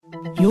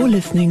You're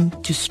listening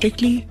to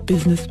Strictly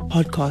Business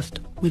Podcast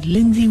with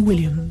Lindsay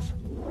Williams.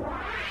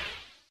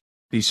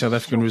 The South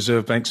African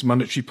Reserve Bank's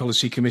Monetary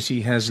Policy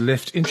Committee has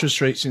left interest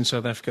rates in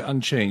South Africa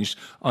unchanged,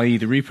 i.e.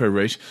 the repo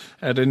rate,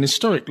 at an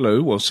historic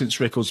low, well,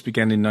 since records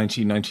began in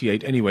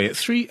 1998 anyway, at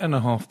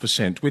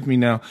 3.5%. With me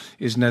now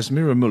is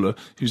Nazmeera Moola,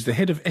 who's the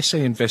head of SA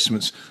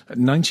Investments at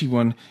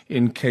 91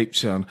 in Cape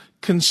Town.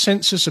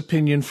 Consensus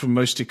opinion from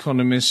most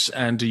economists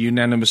and a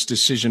unanimous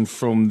decision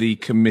from the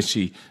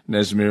committee,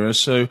 Nazmeera.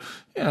 So,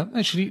 yeah,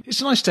 actually,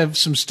 it's nice to have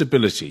some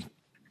stability.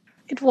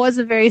 It was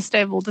a very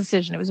stable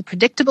decision. It was a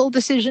predictable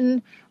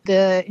decision.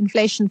 The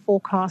inflation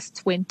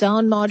forecasts went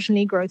down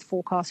marginally, growth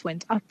forecasts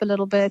went up a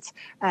little bit,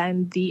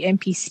 and the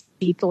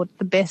MPC thought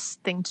the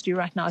best thing to do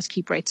right now is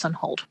keep rates on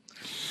hold.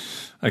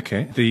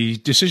 Okay, the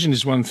decision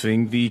is one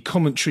thing, the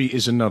commentary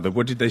is another.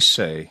 What did they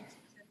say?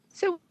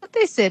 So what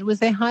they said was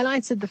they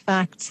highlighted the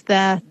fact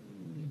that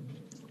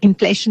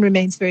inflation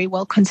remains very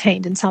well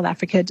contained in South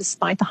Africa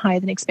despite the higher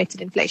than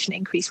expected inflation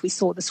increase we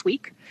saw this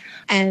week.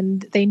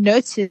 And they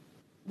noted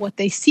what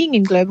they're seeing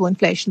in global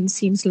inflation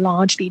seems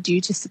largely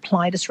due to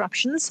supply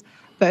disruptions,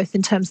 both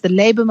in terms of the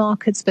labor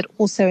markets, but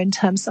also in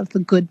terms of the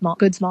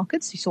goods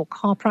markets. You saw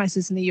car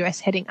prices in the US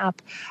heading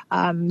up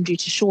due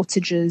to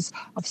shortages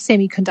of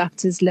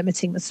semiconductors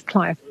limiting the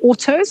supply of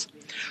autos.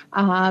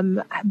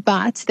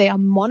 But they are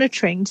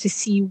monitoring to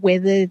see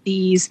whether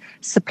these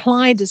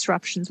supply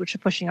disruptions, which are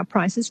pushing up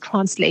prices,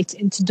 translate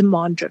into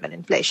demand-driven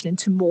inflation,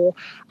 into more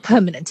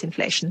permanent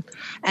inflation.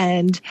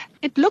 And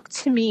it looked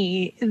to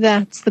me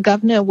that the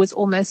governor was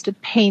almost at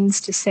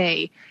pains to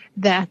say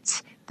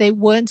that they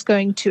weren't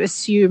going to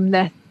assume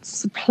that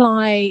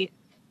supply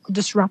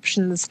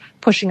disruptions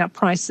pushing up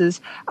prices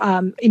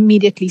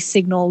immediately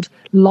signaled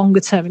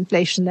longer-term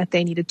inflation that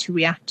they needed to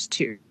react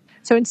to.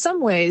 So in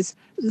some ways,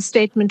 the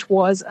statement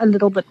was a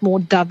little bit more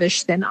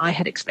dovish than I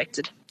had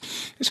expected.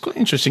 It's quite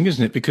interesting,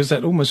 isn't it? Because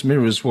that almost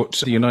mirrors what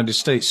the United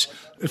States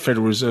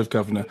Federal Reserve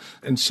Governor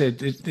and said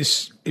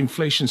this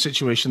inflation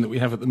situation that we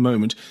have at the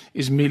moment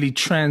is merely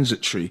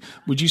transitory.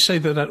 Would you say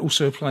that that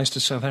also applies to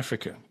South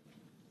Africa?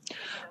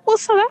 Well,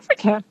 South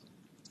Africa,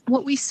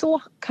 what we saw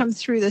come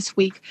through this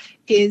week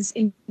is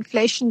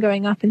inflation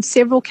going up in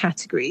several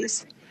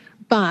categories,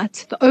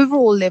 but the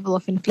overall level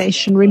of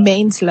inflation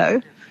remains low,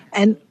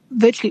 and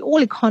virtually all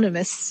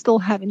economists still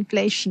have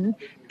inflation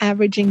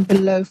averaging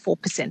below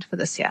 4% for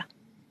this year.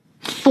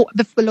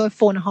 Below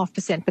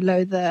 4.5%,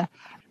 below the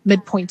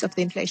midpoint of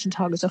the inflation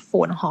target of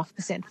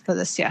 4.5% for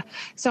this year.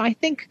 So I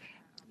think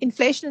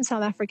inflation in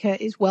South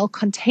Africa is well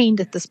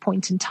contained at this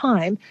point in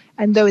time,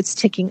 and though it's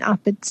ticking up,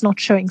 it's not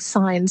showing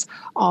signs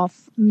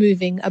of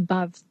moving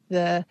above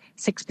the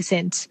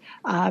 6%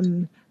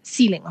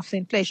 ceiling of the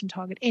inflation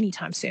target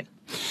anytime soon.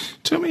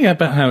 Tell me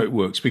about how it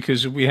works,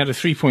 because we had a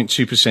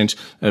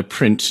 3.2%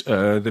 print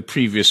the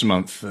previous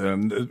month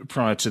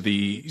prior to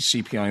the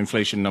CPI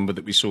inflation number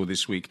that we saw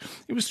this week.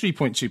 It was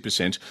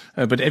 3.2%,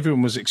 but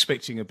everyone was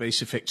expecting a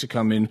base effect to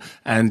come in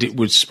and it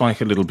would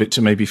spike a little bit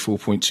to maybe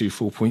 4.2,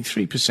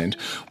 4.3%.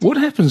 What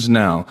happens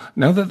now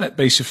that that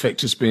base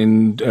effect has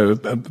been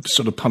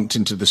sort of pumped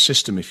into the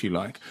system, if you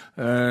like?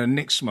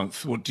 Next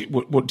month, what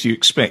do you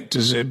expect?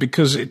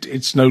 Because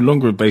it's no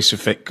longer a base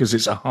effect because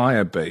it's a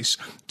higher base,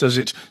 does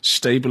it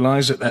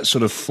stabilize at that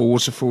sort of 4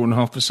 to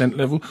 4.5%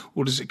 level,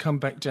 or does it come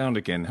back down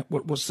again?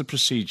 What's the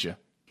procedure?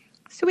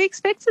 So we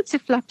expect it to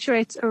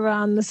fluctuate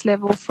around this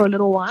level for a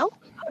little while.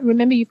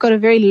 Remember, you've got a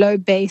very low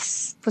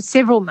base for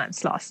several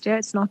months last year.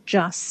 It's not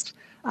just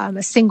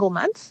a single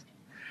month.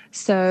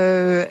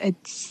 So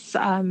it's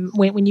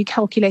when you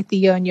calculate the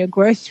year-on-year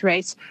growth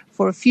rate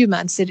for a few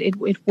months, it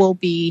will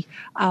be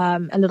a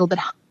little bit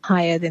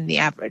higher than the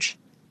average.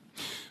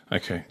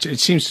 Okay. It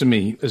seems to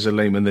me, as a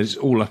layman, that it's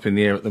all up in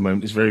the air at the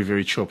moment. It's very,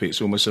 very choppy.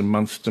 It's almost a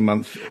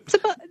month-to-month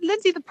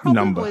Lindsay, the problem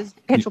number. was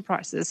petrol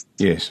prices.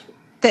 Yes.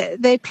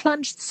 They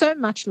plunged so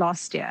much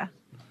last year,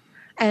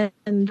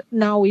 and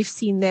now we've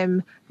seen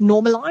them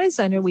normalize.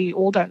 I know we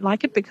all don't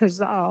like it because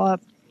our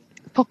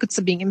pockets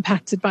are being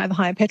impacted by the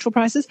higher petrol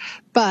prices,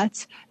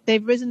 but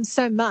they've risen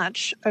so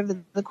much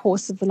over the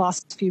course of the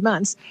last few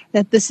months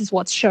that this is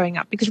what's showing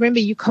up. Because remember,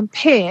 you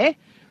compare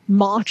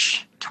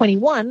March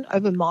 21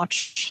 over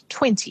March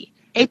 20,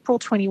 April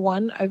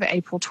 21 over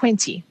April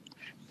 20,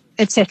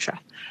 etc.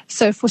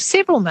 So for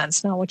several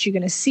months now, what you're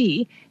going to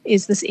see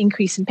is this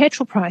increase in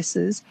petrol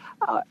prices,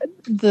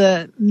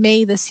 the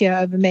May this year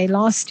over May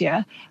last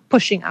year,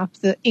 pushing up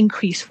the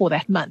increase for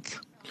that month.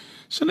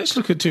 So let's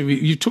look at,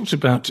 you talked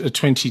about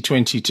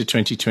 2020 to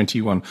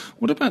 2021.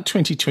 What about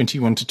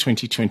 2021 to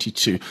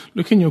 2022?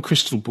 Look in your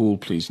crystal ball,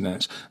 please,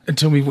 Naz, and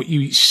tell me what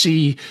you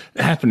see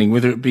happening,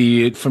 whether it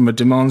be from a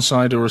demand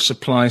side or a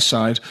supply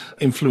side,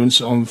 influence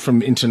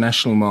from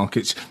international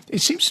markets.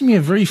 It seems to me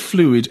a very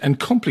fluid and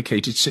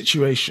complicated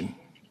situation.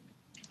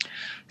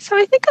 So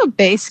I think our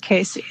base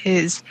case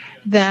is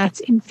that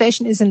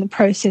inflation is in the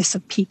process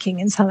of peaking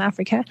in South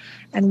Africa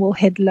and will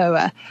head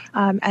lower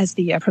as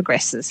the year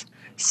progresses.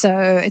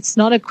 So it's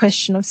not a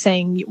question of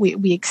saying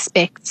we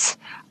expect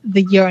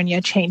the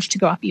year-on-year change to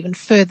go up even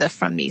further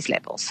from these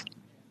levels.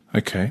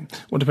 Okay.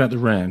 What about the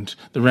Rand?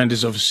 The Rand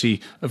is obviously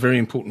a very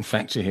important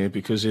factor here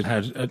because it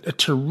had a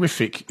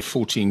terrific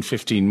 14,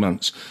 15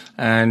 months.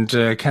 And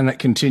can that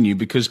continue?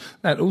 Because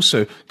that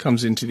also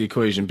comes into the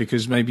equation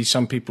because maybe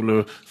some people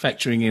are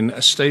factoring in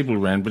a stable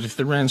Rand. But if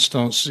the Rand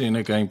starts,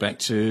 going back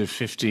to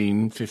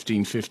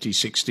 15.50,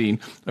 16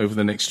 over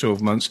the next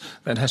 12 months,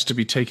 that has to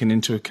be taken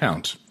into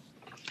account.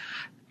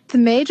 The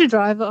major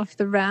driver of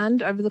the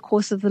Rand over the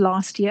course of the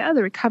last year,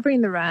 the recovery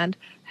in the Rand,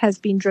 has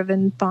been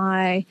driven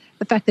by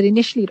the fact that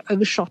initially it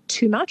overshot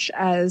too much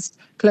as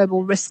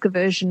global risk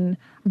aversion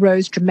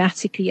rose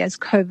dramatically as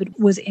COVID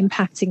was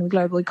impacting the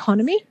global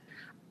economy.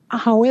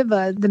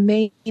 However, the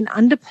main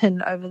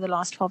underpin over the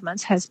last 12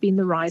 months has been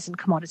the rise in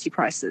commodity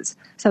prices.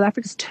 South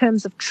Africa's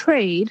terms of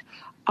trade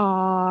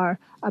are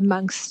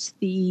amongst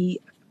the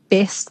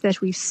best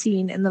that we've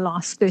seen in the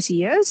last 30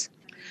 years.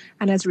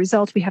 And as a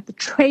result, we have the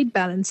trade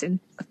balance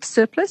in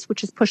surplus, which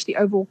has pushed the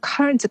overall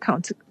current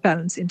account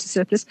balance into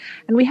surplus.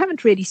 And we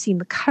haven't really seen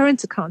the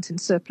current account in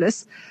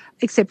surplus,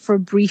 except for a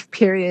brief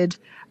period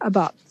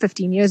about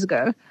 15 years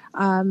ago,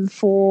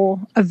 for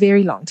a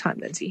very long time,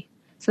 Lindsay.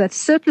 So that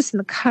surplus in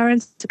the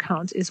current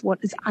account is what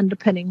is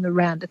underpinning the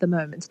Rand at the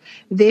moment.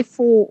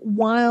 Therefore,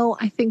 while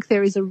I think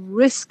there is a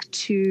risk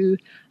to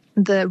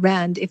the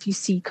Rand if you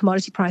see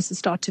commodity prices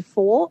start to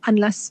fall,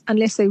 unless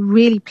they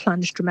really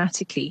plunge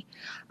dramatically,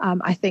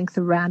 I think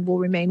the Rand will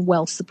remain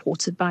well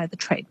supported by the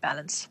trade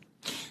balance.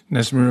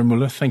 Nazmeera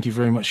Moola, thank you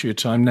very much for your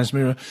time.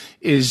 Nazmeera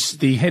is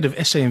the head of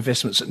SA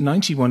Investments at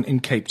 91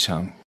 in Cape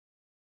Town.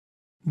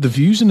 The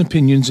views and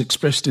opinions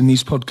expressed in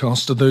these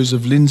podcasts are those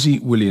of Lindsay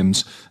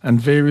Williams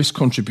and various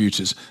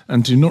contributors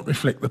and do not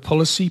reflect the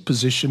policy,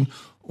 position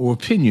or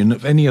opinion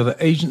of any other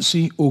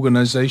agency,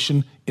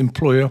 organisation,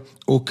 employer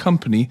or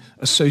company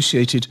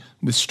associated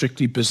with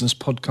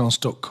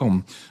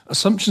strictlybusinesspodcast.com.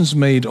 Assumptions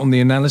made on the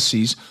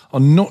analyses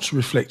are not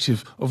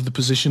reflective of the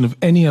position of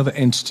any other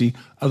entity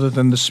other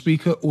than the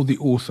speaker or the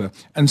author.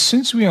 And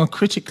since we are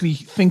critically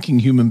thinking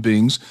human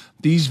beings,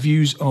 these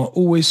views are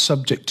always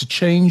subject to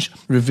change,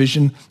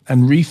 revision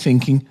and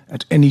rethinking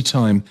at any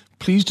time.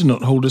 Please do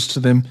not hold us to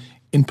them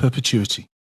in perpetuity.